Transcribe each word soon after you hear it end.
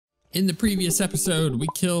In the previous episode, we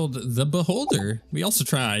killed the Beholder. We also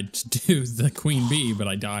tried to do the Queen Bee, but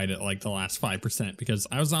I died at like the last 5% because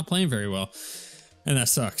I was not playing very well, and that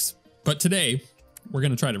sucks. But today, we're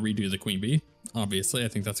gonna try to redo the Queen Bee. Obviously, I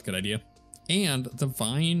think that's a good idea. And the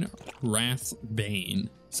Vine Wrath Bane.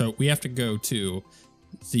 So we have to go to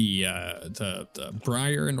the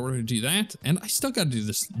Briar in order to do that, and I still got to do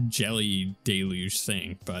this Jelly Deluge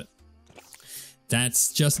thing, but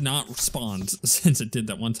that's just not respawned since it did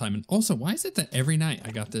that one time. And also, why is it that every night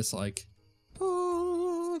I got this like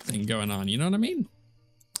thing going on? You know what I mean?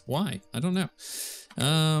 Why? I don't know.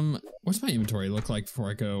 What's my inventory look like before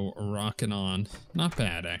I go rocking on? Not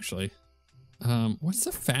bad, actually. What's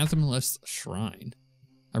the Fathomless Shrine?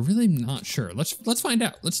 I'm really not sure. Let's find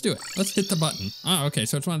out. Let's do it. Let's hit the button. Oh, okay,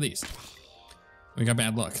 so it's one of these. We got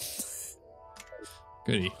bad luck.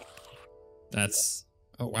 Goody. That's...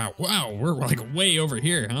 Oh, wow. Wow, we're like way over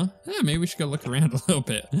here, huh? Yeah, maybe we should go look around a little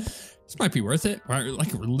bit. This might be worth it. We're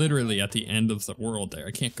like literally at the end of the world there.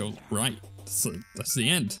 I can't go right. That's the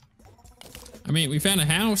end. I mean, we found a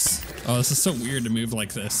house. Oh, this is so weird to move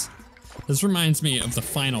like this. This reminds me of the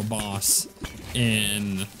final boss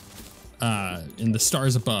in the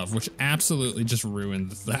Stars Above, which absolutely just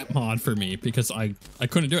ruined that mod for me because I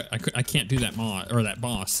couldn't do it. I can't do that mod or that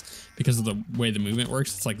boss because of the way the movement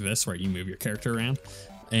works. It's like this where you move your character around,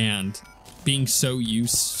 and being so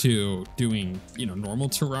used to doing, you know, normal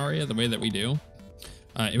Terraria the way that we do,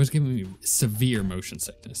 it was giving me severe motion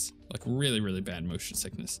sickness, like really bad motion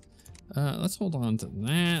sickness. Let's hold on to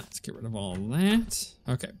that. Let's get rid of all that.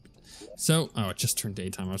 Okay. So, oh, it just turned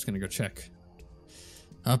daytime. I was gonna go check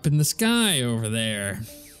up in the sky over there.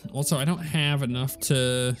 Also, I don't have enough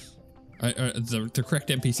to the correct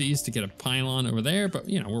NPCs to get a pylon over there, but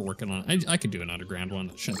you know, we're working on it. I could do an underground one.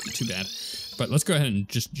 That shouldn't be too bad. But let's go ahead and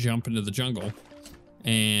just jump into the jungle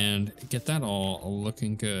and get that all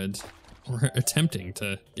looking good. We're attempting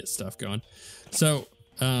to get stuff going. So,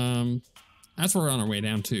 as we're on our way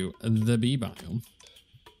down to the bee biome,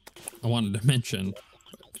 I wanted to mention,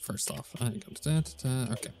 first off,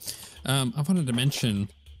 okay. I wanted to mention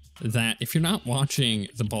that if you're not watching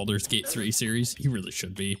the Baldur's Gate 3 series, you really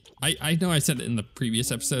should be. I know I said it in the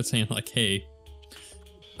previous episode saying like, hey,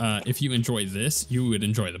 if you enjoy this, you would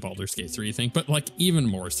enjoy the Baldur's Gate 3 thing, but like even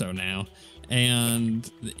more so now. And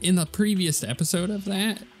in the previous episode of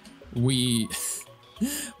that, we're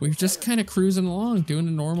just kind of cruising along, doing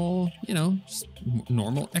a normal, you know,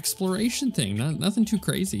 normal exploration thing. Nothing too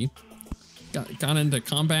crazy. Got into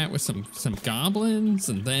combat with some goblins,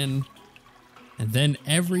 and then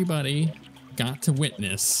everybody got to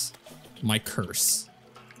witness my curse.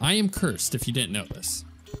 I am cursed, if you didn't know this.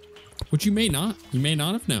 Which you may not. You may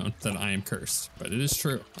not have known that I am cursed, but it is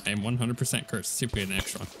true. I am 100% cursed. Let's see if we get an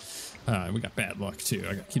extra one. We got bad luck too.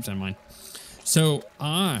 I gotta keep that in mind. So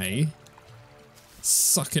I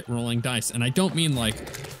suck at rolling dice, and I don't mean like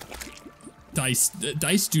dice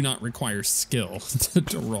do not require skill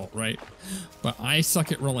to roll, right? But I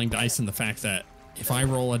suck at rolling dice in the fact that if I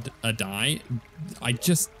roll a die, I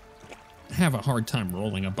just have a hard time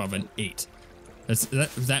rolling above an 8.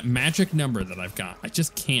 That magic number that I've got, I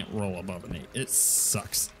just can't roll above an 8. It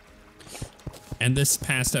sucks. And this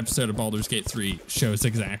past episode of Baldur's Gate 3 shows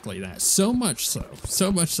exactly that. So much so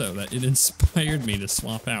that it inspired me to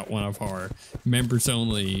swap out one of our members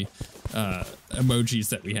only emojis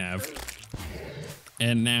that we have.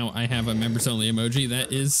 And now I have a members only emoji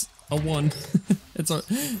that is a 1.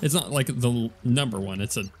 It's not like the number 1.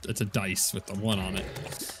 It's a dice with the 1 on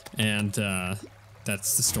it. And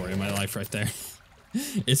that's the story of my life right there.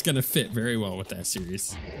 It's gonna fit very well with that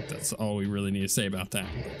series. That's all we really need to say about that.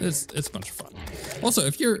 It's a bunch of fun. Also,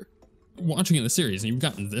 if you're watching in the series and you've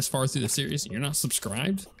gotten this far through the series and you're not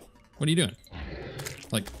subscribed, what are you doing?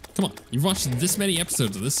 Like, come on, you've watched this many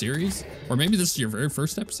episodes of this series, or maybe this is your very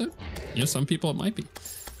first episode? You know, some people it might be.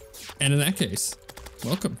 And in that case,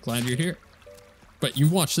 welcome, glad you're here. But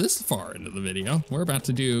you've watched this far into the video. We're about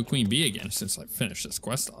to do Queen Bee again since I finished this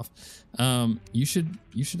quest off. You should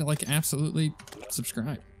like absolutely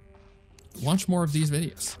subscribe. Watch more of these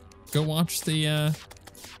videos. Go watch the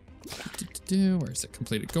where is it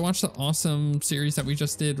completed? Go watch the awesome series that we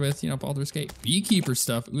just did with, you know, Baldur's Gate Beekeper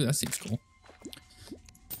stuff. Ooh, that seems cool.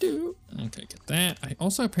 Okay, get that. I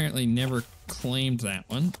also apparently never claimed that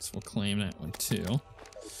one, so we'll claim that one too.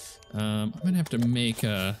 I'm gonna have to make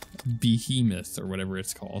a behemoth or whatever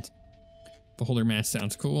it's called. Beholder mask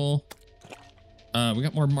sounds cool. We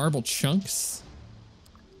got more marble chunks.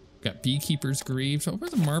 Got Beekeeper's Greaves. What were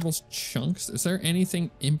the marble chunks? Is there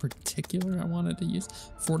anything in particular I wanted to use?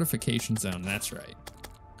 Fortification zone, that's right.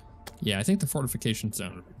 Yeah, I think the fortification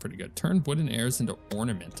zone would be pretty good. Turn wooden arrows into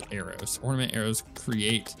ornament arrows. Ornament arrows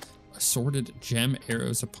create assorted gem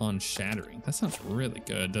arrows upon shattering. That sounds really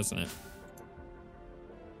good, doesn't it?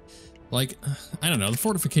 Like, I don't know, the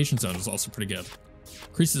fortification zone is also pretty good.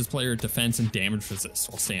 Increases player defense and damage resist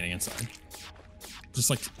while standing inside. Just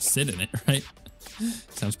like sit in it, right?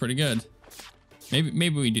 Sounds pretty good. Maybe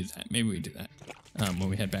we do that. Maybe we do that. When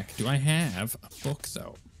we head back. Do I have a book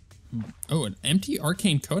though? Oh, an empty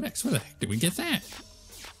arcane codex. Where the heck did we get that?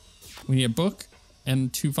 We need a book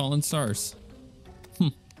and 2 fallen stars.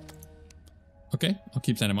 Okay, I'll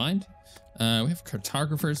keep that in mind. We have a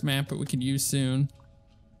cartographer's map that we could use soon.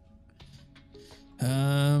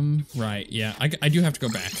 Right, yeah, I do have to go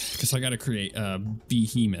back because I got to create a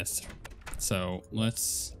behemoth. So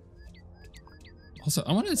let's. Also,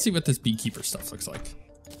 I wanted to see what this beekeeper stuff looks like.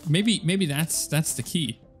 Maybe that's the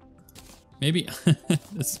key. Maybe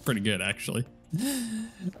this is pretty good actually.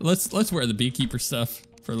 Let's wear the beekeeper stuff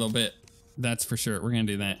for a little bit. That's for sure. We're gonna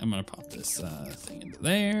do that. I'm gonna pop this thing into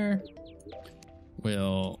there.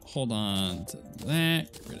 We'll hold on to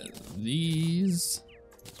that. Get rid of these.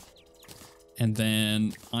 And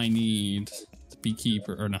then I need the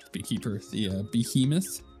beekeeper, or not the beekeeper, the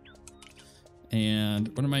behemoth.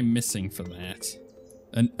 And what am I missing for that?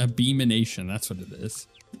 An abomination, that's what it is.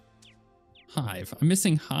 Hive. I'm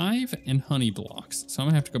missing hive and honey blocks, so I'm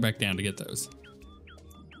gonna have to go back down to get those.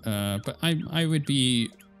 But I would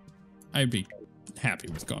be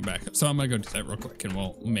happy with going back. So I'm gonna go do that real quick, and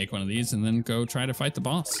we'll make one of these, and then go try to fight the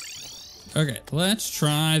boss. Okay, let's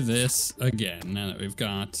try this again. Now that we've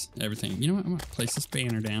got everything, you know what? I'm gonna place this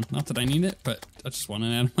banner down. Not that I need it, but I just want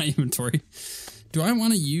it out of my inventory. Do I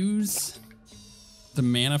want to use the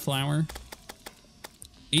mana flower?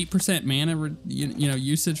 8% mana,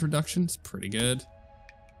 usage reduction is pretty good.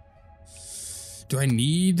 Do I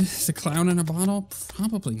need the clown in a bottle?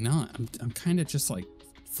 Probably not. I'm kind of just like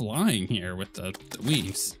flying here with the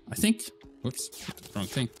wings. I think, whoops, wrong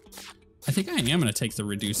thing. I think I am gonna take the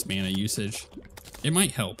reduced mana usage. It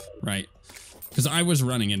might help, right? Because I was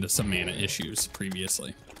running into some mana issues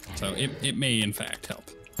previously. So it may in fact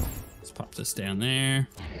help. Let's pop this down there.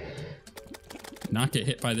 Not get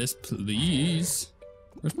hit by this, please.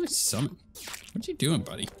 Where's my summon? What you doing,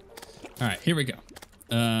 buddy? All right, here we go.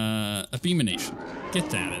 Abomination.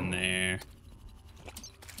 Get that in there.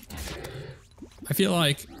 I feel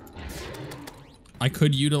like I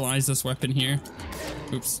could utilize this weapon here.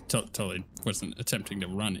 Oops, totally wasn't attempting to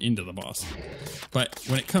run into the boss. But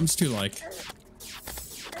when it comes to like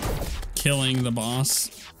killing the boss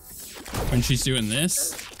when she's doing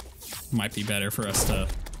this, might be better for us to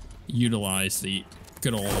utilize the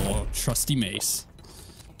good old trusty mace.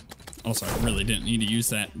 Also, I really didn't need to use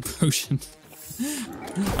that potion.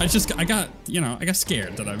 I got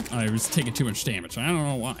scared that I was taking too much damage. I don't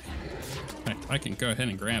know why. In fact, I can go ahead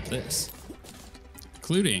and grab this,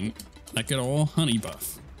 including that good old honey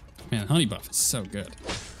buff. Man, honey buff is so good.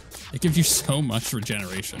 It gives you so much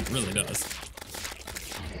regeneration. It really does.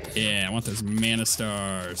 Yeah, I want those mana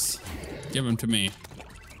stars. Give them to me.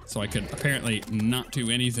 So I could apparently not do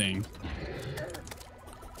anything.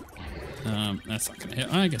 That's not gonna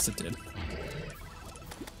hit. I guess it did.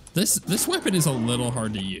 This weapon is a little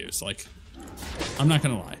hard to use. Like, I'm not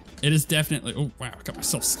gonna lie. It is definitely. Oh wow, I got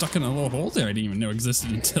myself stuck in a little hole there I didn't even know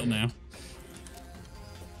existed until now.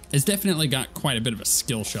 It's definitely got quite a bit of a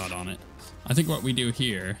skill shot on it. I think what we do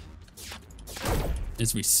here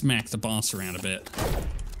is we smack the boss around a bit.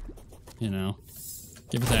 You know,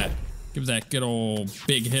 give it that good old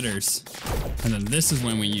big hitters. And then this is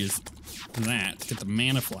when we use that to get the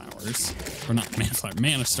mana flowers. Or not mana flowers,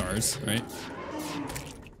 mana stars, right?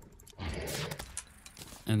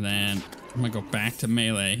 And then I'm gonna go back to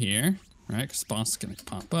melee here, right? Because the boss is gonna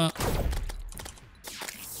pop up.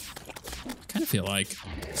 I kind of feel like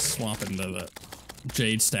swapping to the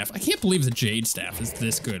Jade Staff. I can't believe the Jade Staff is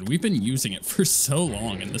this good. We've been using it for so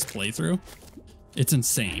long in this playthrough. It's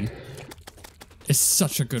insane. It's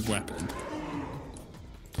such a good weapon.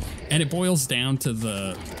 And it boils down to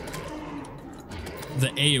the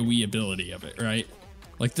AoE ability of it, right?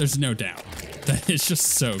 Like, there's no doubt that it's just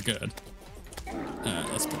so good.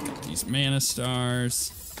 Let's pick up these mana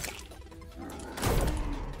stars.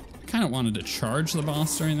 Kind of wanted to charge the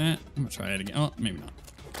boss during that. I'm gonna try it again. Oh, maybe not,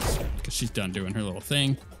 because she's done doing her little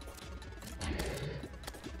thing.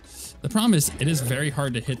 The problem is, it is very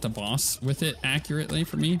hard to hit the boss with it accurately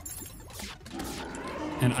for me.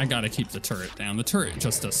 And I gotta keep the turret down. The turret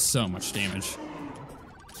just does so much damage.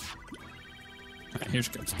 All right, here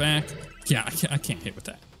she comes back. Yeah, I can't hit with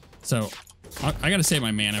that. So I gotta save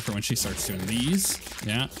my mana for when she starts doing these.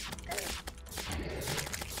 Yeah.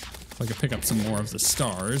 So I could pick up some more of the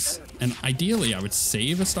stars. And ideally, I would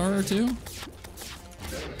save a star or two.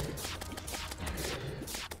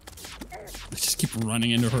 I just keep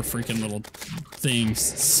running into her freaking little things.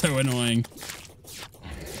 So annoying.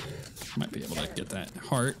 Might be able to get that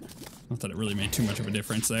heart. Not that it really made too much of a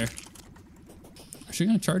difference there. Is she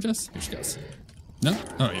gonna charge us? Here she goes. No?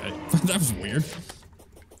 Oh yeah, that was weird.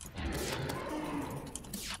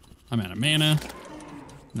 I'm out of mana.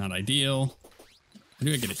 Not ideal. I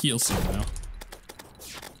do get a heal soon though.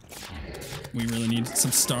 We really need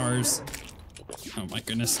some stars. Oh my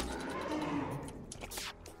goodness.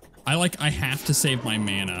 I have to save my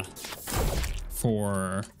mana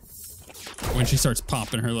for when she starts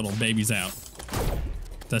popping her little babies out.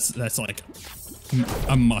 That's like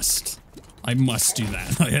a must. I must do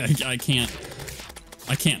that. I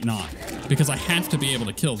can't not, because I have to be able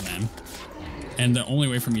to kill them. And the only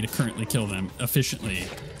way for me to currently kill them efficiently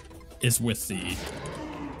is with the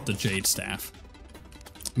Jade Staff.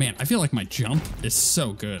 Man, I feel like my jump is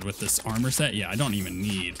so good with this armor set. Yeah, I don't even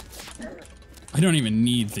need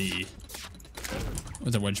the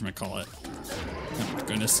whatchamacallit. Oh my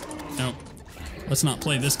goodness. No. Let's not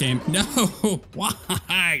play this game. No!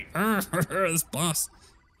 Why? This boss.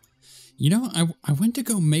 You know, I went to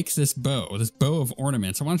go make this bow of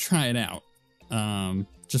ornaments. I want to try it out.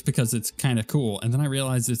 Just because it's kind of cool. And then I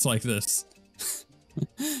realized it's like this.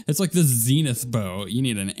 It's like this zenith bow. You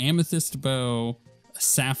need an amethyst bow, a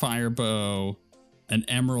sapphire bow, an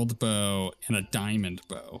emerald bow, and a diamond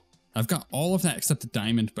bow. I've got all of that except the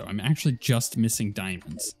diamond bow. I'm actually just missing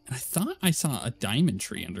diamonds. And I thought I saw a diamond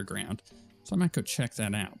tree underground. So I might go check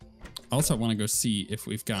that out. Also, I want to go see if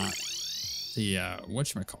we've got the,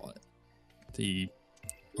 whatchamacallit? The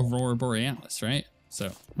Aurora Borealis, right?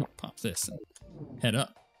 So we'll pop this and head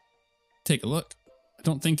up. Take a look. I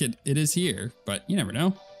don't think it is here, but you never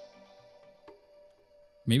know.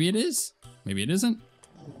 Maybe it is. Maybe it isn't.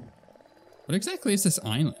 What exactly is this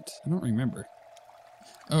island? I don't remember.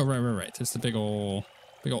 Oh, right. There's the big ol'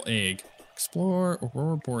 egg. Explore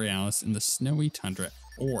Aurora Borealis in the snowy tundra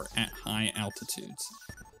or at high altitudes.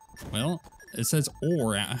 Well, it says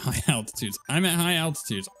or at high altitudes. I'm at high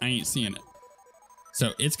altitudes. I ain't seeing it.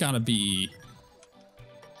 So it's just gotta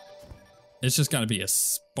be a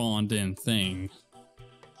spawned in thing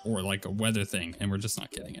or like a weather thing, and we're just not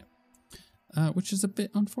getting it. Which is a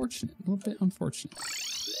bit unfortunate, a little bit unfortunate.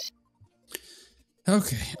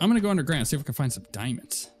 Okay, I'm gonna go underground, see if we can find some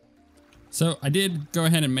diamonds. So I did go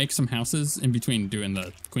ahead and make some houses in between doing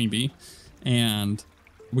the queen bee, and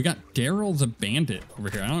we got Daryl the bandit over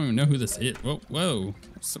here. I don't even know who this is. Whoa,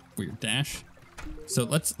 that's a weird dash. So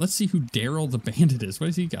let's see who Daryl the bandit is. What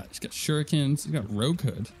does he got? He's got shurikens. He's got rogue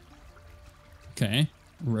hood. Okay,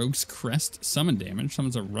 rogue's crest, summon damage.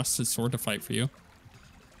 Summons a rusted sword to fight for you.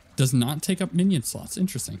 Does not take up minion slots.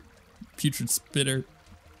 Interesting. Putrid spitter.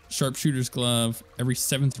 Sharpshooter's glove. Every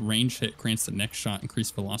 7th range hit grants the next shot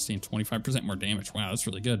increased velocity and 25% more damage. Wow, that's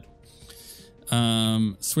really good.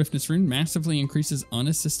 Swiftness rune massively increases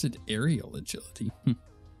unassisted aerial agility.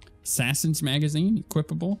 Assassin's magazine,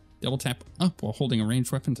 equipable. Double tap up while holding a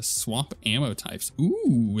ranged weapon to swap ammo types.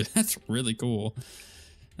 Ooh, that's really cool.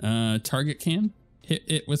 Target can hit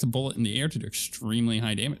it with a bullet in the air to do extremely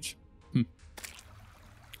high damage.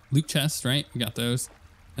 Loot chest, right? We got those.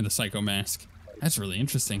 And the psycho mask. That's really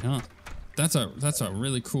interesting, huh? That's a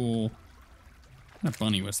really cool. What kind of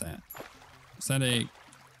bunny was that? Was that a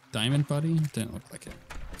diamond buddy? Didn't look like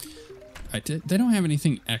it. They don't have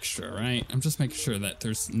anything extra, right? I'm just making sure that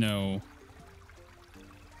there's no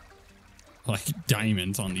like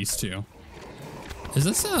diamonds on these two. Is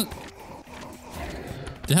this a...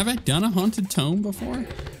 Have I done a haunted tome before?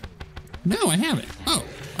 No, I haven't. Oh,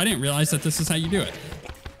 I didn't realize that this is how you do it.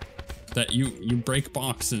 That you break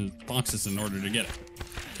boxes in order to get it.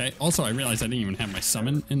 Okay. Also, I realized I didn't even have my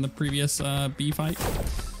summon in the previous bee fight,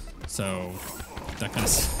 so that kind of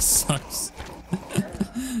sucks.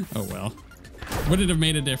 Oh well. Would it have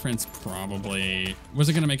made a difference? Probably. Was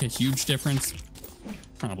it gonna make a huge difference?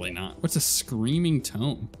 Probably not. What's a screaming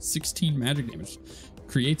tome? 16 magic damage.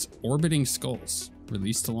 Creates orbiting skulls.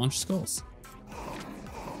 Release to launch skulls.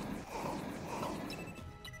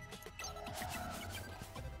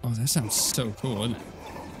 Oh, that sounds so cool, isn't it?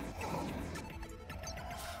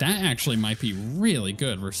 That actually might be really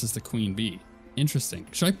good versus the queen bee. Interesting.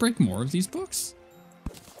 Should I break more of these books?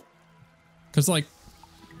 Because, like,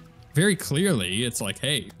 very clearly, it's like,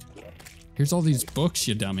 hey, here's all these books,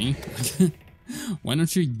 you dummy. Why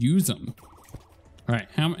don't you use them? All right,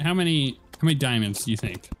 how many diamonds do you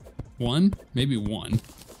think? One? Maybe one.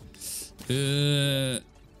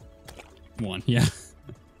 One, yeah.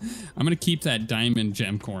 I'm gonna keep that diamond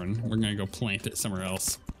gem corn. We're gonna go plant it somewhere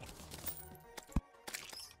else.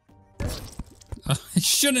 I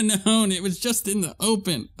should have known. It was just in the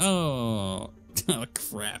open. Oh, oh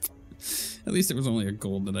crap. At least it was only a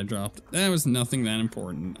gold that I dropped. That was nothing that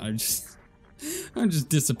important. I'm just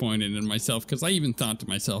disappointed in myself because I even thought to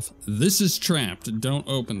myself, this is trapped. Don't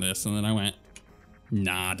open this. And then I went,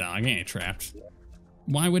 nah, dog, it ain't trapped.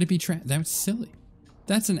 Why would it be trapped? That was silly.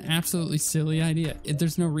 That's an absolutely silly idea.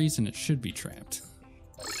 There's no reason it should be trapped.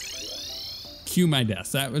 Cue my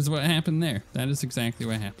death. That was what happened there. That is exactly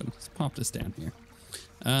what happened. Let's pop this down here.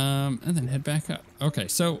 And then head back up. Okay,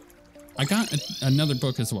 so I got another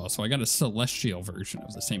book as well. So I got a celestial version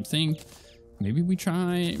of the same thing. Maybe we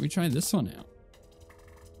try this one out.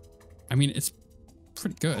 I mean, it's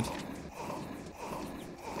pretty good.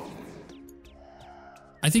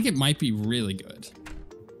 I think it might be really good.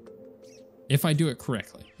 If I do it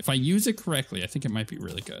correctly. If I use it correctly, I think it might be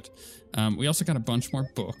really good. We also got a bunch more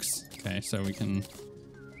books. Okay, so we can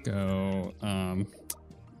go,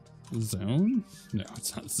 zone? No,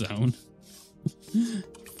 it's not zone.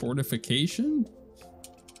 Fortification?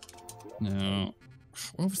 No.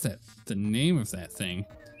 What was that? The name of that thing?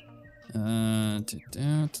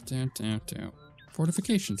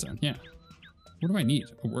 Fortification zone, yeah. What do I need?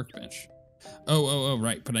 A workbench. Oh,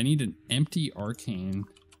 right. But I need an empty arcane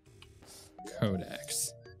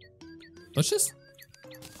codex. Let's just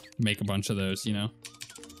make a bunch of those, you know?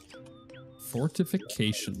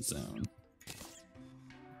 Fortification zone.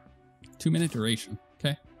 2-minute duration,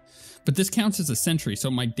 okay? But this counts as a sentry, so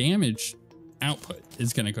my damage output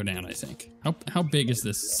is gonna go down, I think. How big is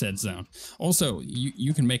this said zone? Also,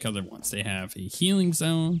 you can make other ones. They have a healing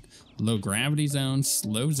zone, low gravity zone,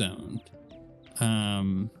 slow zone,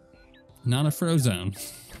 not a froze zone,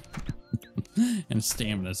 and a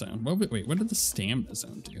stamina zone. Well, wait, what did the stamina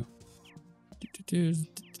zone do?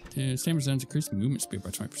 Stamina zones increase movement speed by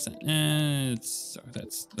 20%.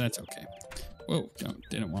 That's okay. Whoa,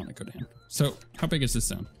 didn't want to go down. So, how big is this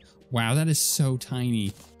zone? Wow, that is so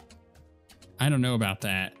tiny. I don't know about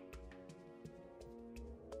that.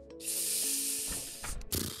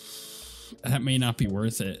 That may not be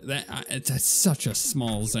worth it. That's such a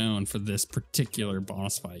small zone for this particular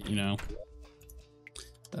boss fight, you know?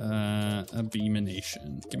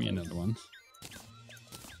 Abeemination. Give me another one.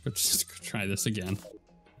 Let's just try this again.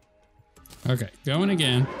 Okay, going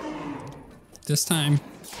again. This time,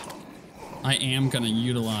 I am gonna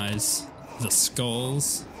utilize the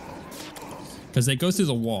skulls because they go through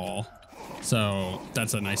the wall. So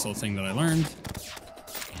that's a nice little thing that I learned.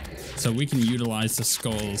 So we can utilize the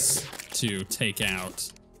skulls to take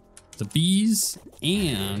out the bees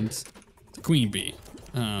and the queen bee.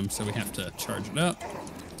 So we have to charge it up.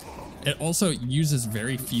 It also uses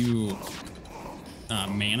very few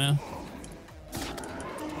mana,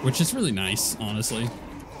 which is really nice, honestly.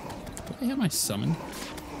 Do I have my summon?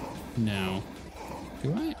 No.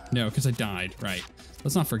 Do I? No, because I died. Right.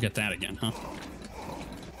 Let's not forget that again, huh?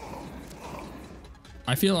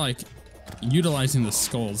 I feel like utilizing the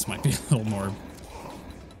skulls might be a little more,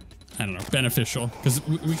 I don't know, beneficial. Because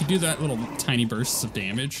we could do that little tiny bursts of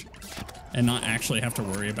damage and not actually have to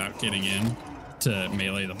worry about getting in to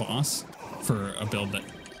melee the boss for a build that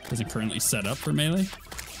isn't currently set up for melee.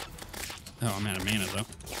 Oh, I'm out of mana, though.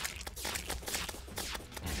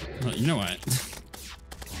 Well, you know what?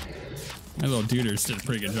 My little duders did a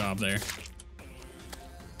pretty good job there.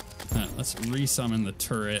 Let's resummon the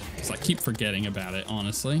turret, because I keep forgetting about it,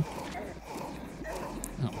 honestly.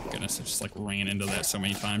 Oh my goodness, I just like ran into that so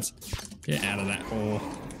many times. Get out of that hole.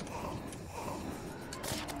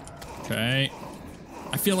 Okay.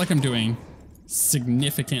 I feel like I'm doing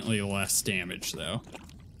significantly less damage, though.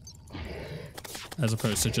 As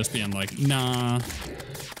opposed to just being like, nah,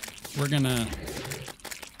 we're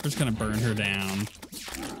just gonna burn her down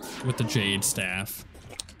with the Jade Staff.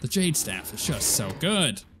 The Jade Staff is just so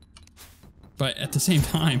good. But at the same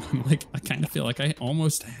time, I'm like, I kind of feel like I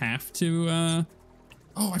almost have to,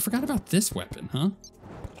 oh, I forgot about this weapon, huh?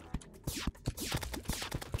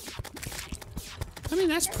 I mean,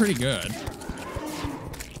 that's pretty good.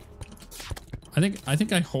 I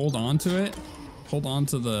think I hold on to it. Hold on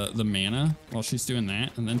to the mana while she's doing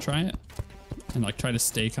that, and then try it. And like try to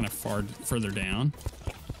stay kind of further down.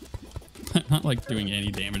 Not like doing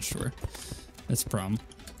any damage to her. That's a problem.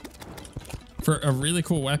 For a really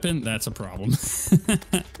cool weapon, that's a problem.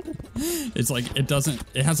 It's like, it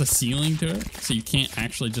has a ceiling to it, so you can't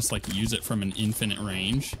actually just like use it from an infinite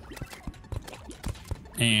range.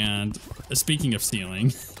 And speaking of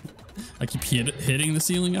ceiling, I keep hitting the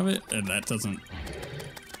ceiling of it, and that doesn't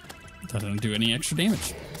do any extra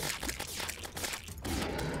damage.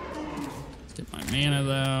 Let's get my mana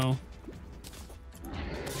though.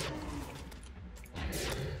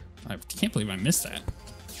 I can't believe I missed that.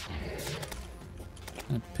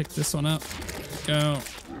 I pick this one up. Go.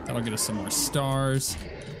 That'll get us some more stars.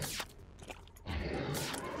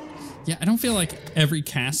 Yeah, I don't feel like every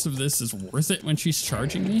cast of this is worth it when she's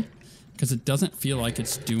charging me, because it doesn't feel like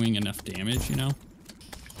it's doing enough damage, you know?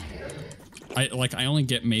 I only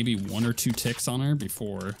get maybe 1 or 2 ticks on her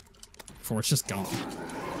before it's just gone.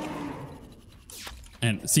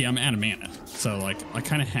 And see, I'm out of mana, so like I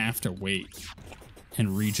kind of have to wait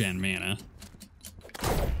and regen mana.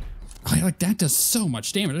 Like that does so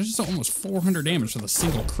much damage. There's just almost 400 damage with a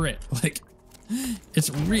single crit. Like, it's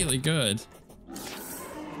really good.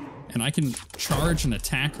 And I can charge an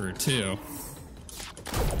attacker too.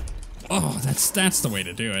 Oh, that's the way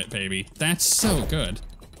to do it, baby. That's so good.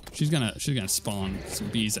 She's gonna spawn some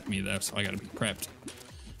bees at me though, so I gotta be prepped.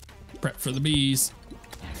 Prep for the bees.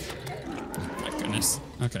 Oh my goodness.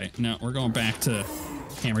 Okay, no, we're going back to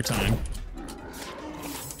hammer time.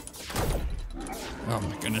 Oh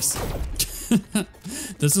my goodness.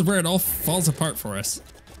 This is where it all falls apart for us.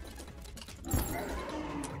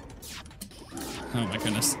 Oh my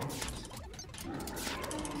goodness.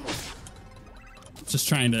 Just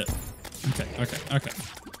trying to... Okay,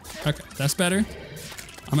 that's better.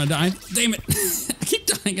 I'm gonna die. Damn it! I keep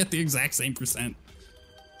dying at the exact same percent.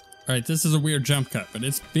 Alright, this is a weird jump cut, but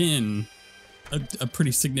it's been a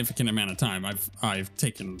pretty significant amount of time. I've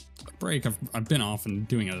taken a break, I've been off and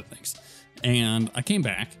doing other things. And I came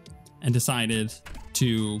back and decided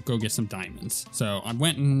to go get some diamonds. So I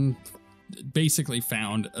went and basically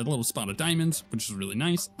found a little spot of diamonds, which is really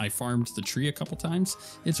nice. I farmed the tree a couple times.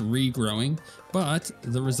 It's regrowing, but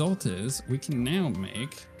the result is we can now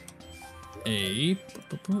make a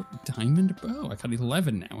diamond bow. I got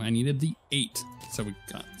 11 now. I needed the 8, so we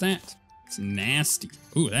got that. It's nasty.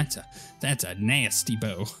 Ooh, that's a nasty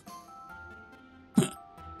bow.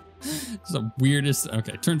 It's the weirdest.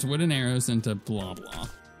 Okay, turns wooden arrows into blah blah.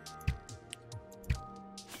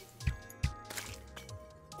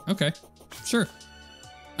 Okay, sure.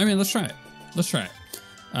 I mean, let's try it. Let's try it.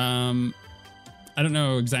 I don't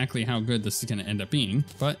know exactly how good this is going to end up being,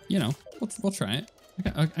 but you know, we'll try it.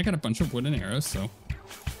 I got a bunch of wooden arrows, so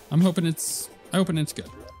I'm hoping it's good.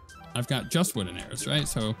 I've got just wooden arrows, right?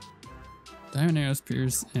 So diamond arrows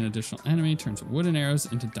pierce an additional enemy, turns wooden arrows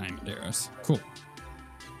into diamond arrows. Cool.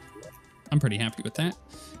 I'm pretty happy with that.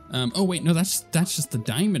 Oh wait, no, that's just the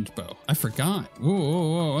diamond bow. I forgot.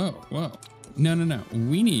 Whoa. No.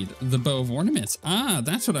 We need the bow of ornaments. Ah,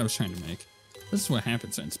 that's what I was trying to make. This is what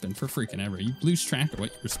happens when it's been for freaking ever. You lose track of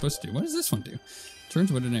what you were supposed to do. What does this one do?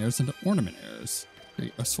 Turns wooden arrows into ornament arrows.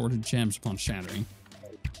 Assorted gems upon shattering.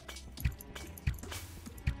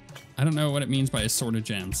 I don't know what it means by assorted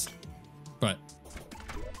gems, but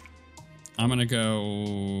I'm gonna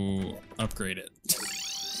go upgrade it.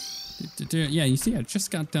 Yeah, you see, I just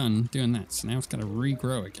got done doing that, so now it's gotta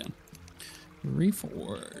regrow again.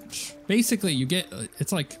 Reforge. Basically, you get,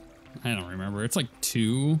 it's like, I don't remember, it's like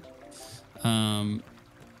 2, oh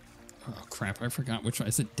crap, I forgot which one.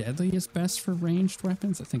 Is it deadly is best for ranged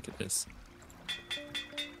weapons? I think it is.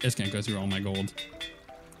 It's gonna go through all my gold.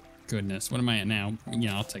 Goodness, what am I at now?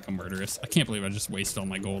 Yeah, I'll take a murderous. I can't believe I just wasted all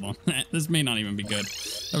my gold on that. This may not even be good.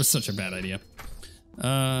 That was such a bad idea.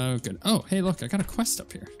 Good. Oh, hey, look, I got a quest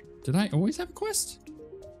up here. Did I always have a quest?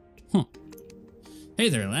 Huh. Hey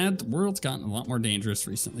there, lad. The world's gotten a lot more dangerous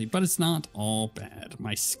recently, but it's not all bad.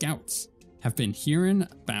 My scouts have been hearing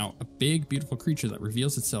about a big, beautiful creature that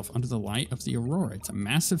reveals itself under the light of the aurora. It's a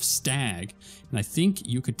massive stag, and I think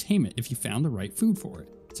you could tame it if you found the right food for it.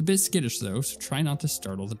 It's a bit skittish, though, so try not to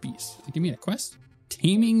startle the beast. Give me a quest.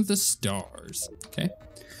 Taming the stars. Okay.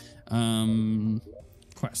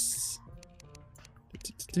 Quests.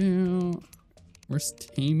 Where's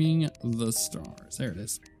taming the stars? There it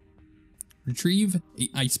is. Retrieve an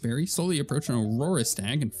iceberry, slowly approach an aurora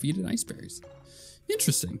stag, and feed it iceberries.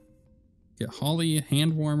 Interesting. Get holly,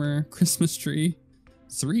 hand warmer, Christmas tree.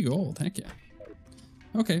 3 gold. Heck yeah.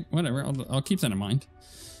 Okay, whatever. I'll keep that in mind.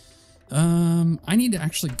 I need to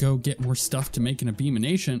actually go get more stuff to make an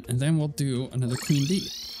abomination, and then we'll do another queen bee.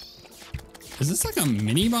 Is this like a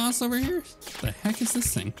mini boss over here? The heck is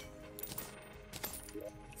this thing?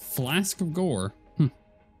 Flask of gore. I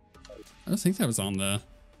don't think that was on the...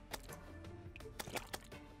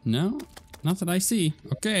 No, not that I see.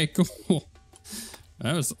 Okay, cool.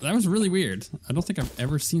 That was really weird. I don't think I've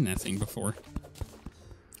ever seen that thing before.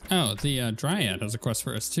 Oh, the Dryad has a quest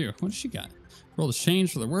for us too. What does she got? World has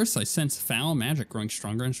changed for the worse. I sense foul magic growing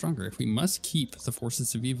stronger and stronger. If we must keep the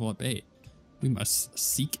forces of evil at bay, we must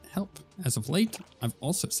seek help. As of late, I've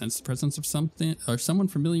also sensed the presence of someone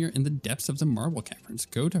familiar in the depths of the marble caverns.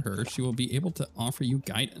 Go to her. She will be able to offer you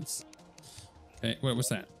guidance. Okay, what was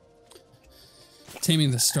that?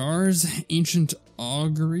 Taming the stars, ancient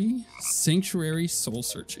Augury, Sanctuary, Soul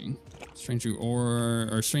Searching. Strange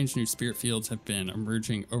new spirit fields have been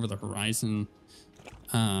emerging over the horizon.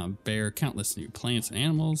 Bear countless new plants and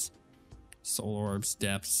animals. Soul orbs,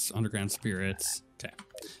 depths, underground spirits. Okay.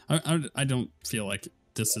 I don't feel like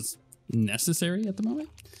this is necessary at the moment.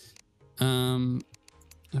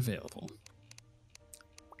 Available.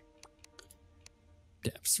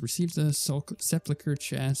 Depths. Receive the soul sepulcher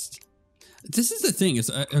chest. This is the thing. Is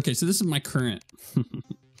okay. So this is my current.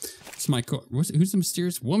 It's my who's the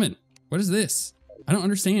mysterious woman? What is this? I don't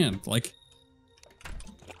understand. Like,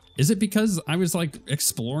 is it because I was like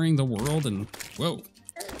exploring the world and whoa,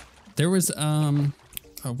 there was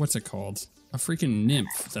what's it called? A freaking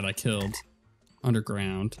nymph that I killed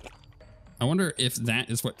underground. I wonder if that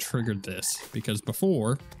is what triggered this, because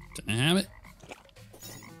before didn't have it.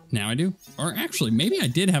 Now I do. Or actually, maybe I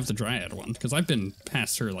did have the Dryad one, because I've been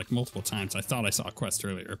past her like multiple times. I thought I saw a quest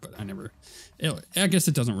earlier, but I never... I guess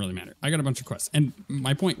it doesn't really matter. I got a bunch of quests. And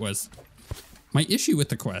my point was, my issue with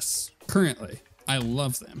the quests, currently, I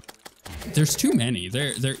love them. There's too many.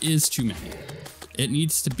 There is too many. It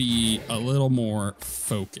needs to be a little more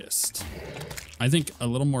focused. I think a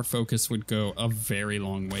little more focus would go a very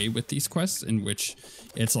long way with these quests, in which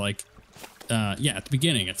it's like, yeah, at the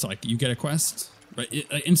beginning, it's like you get a quest... But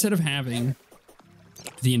instead of having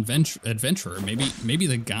the adventurer, maybe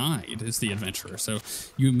the guide is the adventurer. So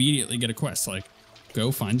you immediately get a quest like,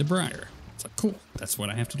 go find the briar. It's like, cool, that's what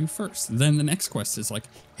I have to do first. Then the next quest is like,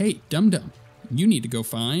 hey, dum-dum, you need to go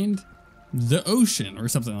find the ocean or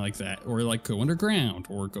something like that. Or like go underground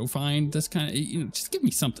or go find this kind of, just give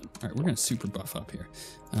me something. All right, we're going to super buff up here.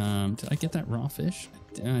 Did I get that raw fish?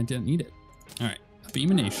 I didn't need it. All right,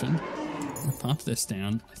 Beamination. I'm gonna pop this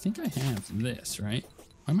down. I think I have this, right?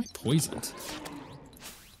 Why am I poisoned?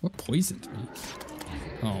 What poisoned me?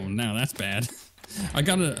 Oh, no, that's bad. I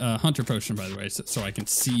got a hunter potion, by the way, so I can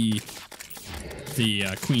see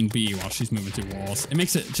the queen bee while she's moving through walls. It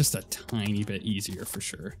makes it just a tiny bit easier for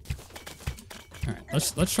sure. All right,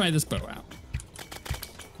 let's try this bow out.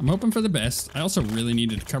 I'm hoping for the best. I also really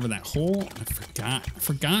needed to cover that hole. I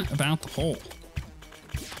forgot about the hole.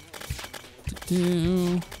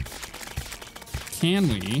 Can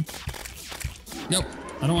we? Nope,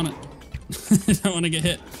 I don't want to. I don't want to get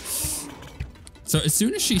hit. So as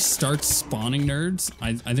soon as she starts spawning nerds,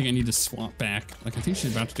 I think I need to swap back. Like, I think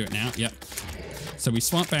she's about to do it now. Yep. So we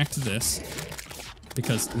swap back to this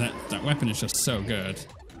because that weapon is just so good.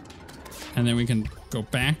 And then we can go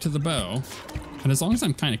back to the bow. And as long as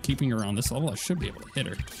I'm kind of keeping her on this level, I should be able to hit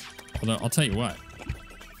her. Although I'll tell you what,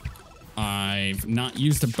 I've not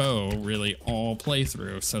used a bow really all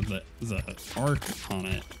playthrough, so the arc on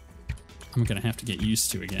it, I'm gonna have to get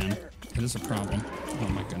used to again. It is a problem. Oh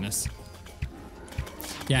my goodness.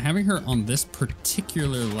 Yeah, having her on this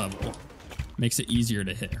particular level makes it easier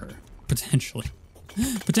to hit her. Potentially.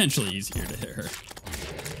 Potentially easier to hit her.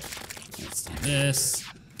 Let's do this.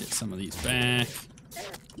 Get some of these back.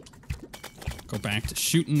 Go back to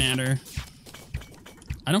shooting at her.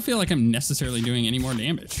 I don't feel like I'm necessarily doing any more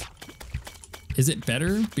damage. Is it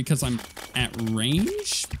better because I'm at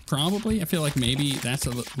range? Probably. I feel like maybe that's a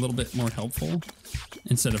little bit more helpful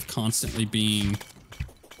instead of constantly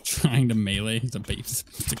trying to melee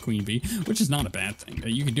the queen bee, which is not a bad thing.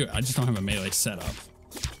 You can do it. I just don't have a melee setup.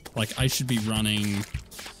 Like, I should be running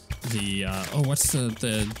the, what's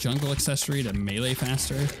the jungle accessory to melee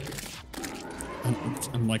faster?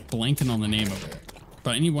 I'm like blanking on the name of it.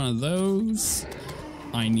 But I need one of those.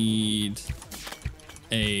 I need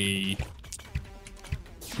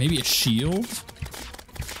maybe a shield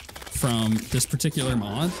from this particular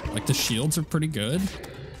mod. Like, the shields are pretty good.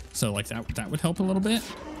 So like that would help a little bit.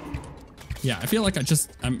 Yeah, I feel like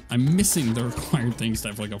I'm missing the required things to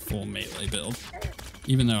have like a full melee build,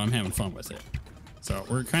 even though I'm having fun with it. So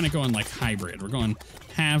we're kind of going like hybrid. We're going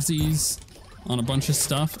halvesies on a bunch of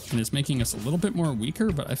stuff, and it's making us a little bit more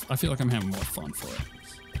weaker, but I feel like I'm having more fun for it.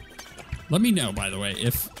 Let me know, by the way,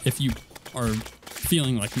 if you are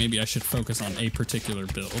feeling like maybe I should focus on a particular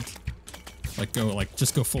build, like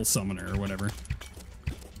just go full summoner or whatever,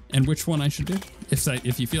 and which one I should do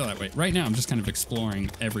if you feel that way. Right now I'm just kind of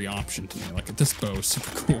exploring every option to me. Like, this bow is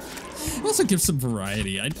super cool. It also gives some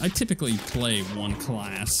variety. I typically play one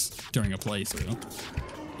class during a playthrough,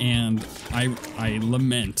 and I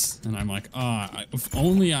lament, and I'm like, if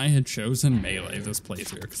only I had chosen melee this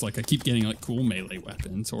playthrough, because like I keep getting like cool melee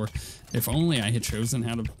weapons, or if only I had chosen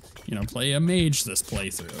how to, play a mage this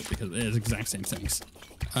playthrough, because it is exact same things.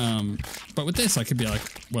 But with this, I could be like,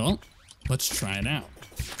 well, let's try it out.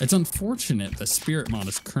 It's unfortunate the Spirit mod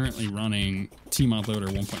is currently running tmodloader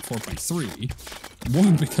 1.4.3.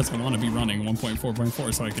 One, because I want to be running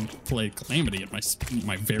 1.4.4 so I can play Calamity at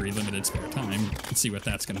my very limited spare time and see what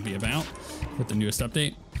that's going to be about with the newest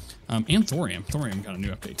update. And Thorium. Thorium got a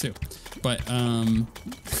new update too. But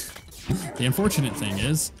the unfortunate thing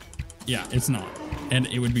is, yeah, it's not. And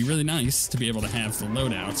it would be really nice to be able to have the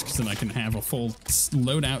loadouts, because then I can have a full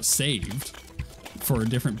loadout saved for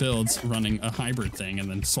different builds running a hybrid thing and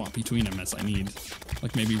then swap between them as I need.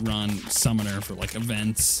 Like maybe run Summoner for like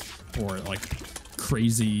events or like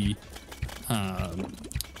crazy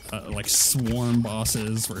like swarm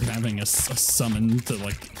bosses where having a summon to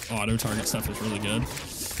like auto target stuff is really good.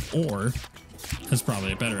 Or, that's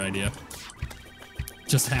probably a better idea,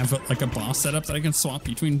 just have like a boss setup that I can swap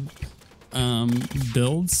between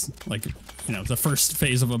builds. Like, you know, the first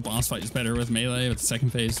phase of a boss fight is better with melee, but the second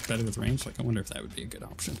phase is better with range. Like, I wonder if that would be a good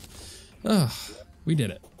option. Ugh, we did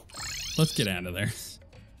it. Let's get out of there.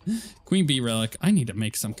 Queen Bee relic. I need to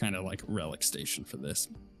make some kind of like relic station for this.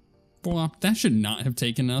 Boy, that should not have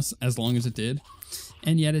taken us as long as it did,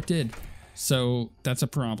 and yet it did. So that's a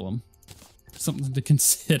problem. Something to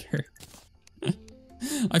consider.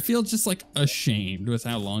 I feel just like ashamed with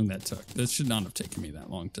how long that took. This should not have taken me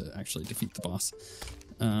that long to actually defeat the boss.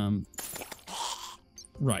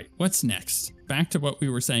 Right, what's next? Back to what we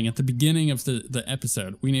were saying at the beginning of the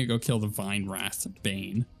episode. We need to go kill the Vine Wrath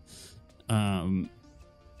Bane.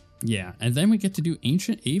 Yeah, and then we get to do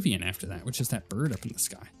Ancient Avian after that, which is that bird up in the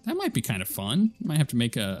sky. That might be kind of fun. Might have to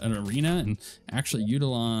make an arena and actually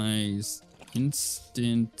utilize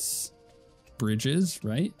instant bridges,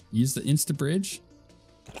 right? Use the insta bridge.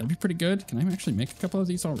 That'd be pretty good. Can I actually make a couple of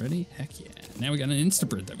these already? Heck yeah. Now we got an insta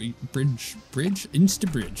bridge that we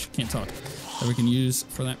insta bridge. Can't talk. That we can use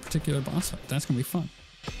for that particular boss fight. That's gonna be fun.